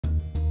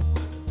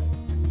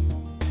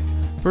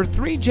For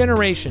 3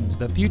 generations,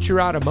 the Future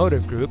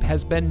Automotive Group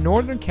has been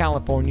Northern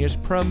California's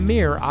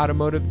premier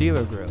automotive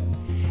dealer group.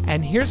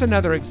 And here's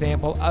another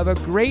example of a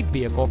great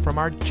vehicle from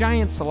our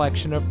giant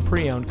selection of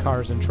pre-owned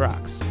cars and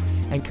trucks.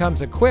 And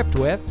comes equipped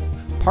with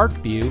Park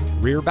View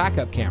rear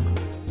backup camera,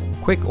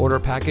 Quick Order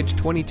Package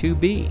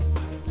 22B,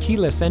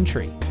 keyless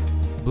entry,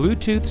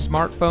 Bluetooth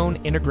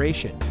smartphone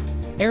integration,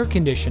 air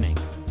conditioning,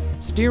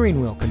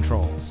 steering wheel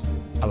controls,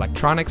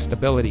 electronic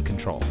stability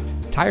control,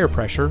 tire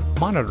pressure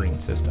monitoring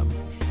system,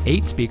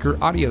 8-speaker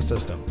audio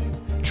system,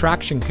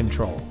 traction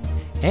control,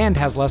 and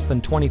has less than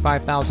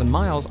 25,000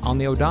 miles on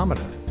the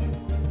odometer.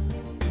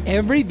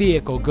 Every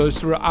vehicle goes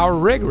through our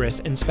rigorous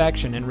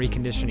inspection and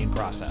reconditioning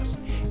process,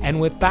 and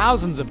with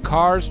thousands of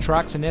cars,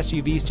 trucks, and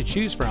SUVs to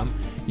choose from,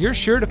 you're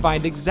sure to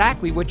find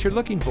exactly what you're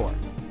looking for.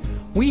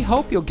 We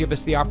hope you'll give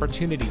us the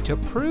opportunity to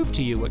prove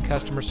to you what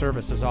customer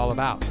service is all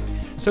about.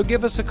 So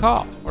give us a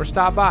call or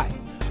stop by.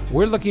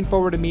 We're looking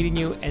forward to meeting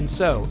you, and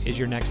so is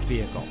your next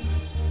vehicle.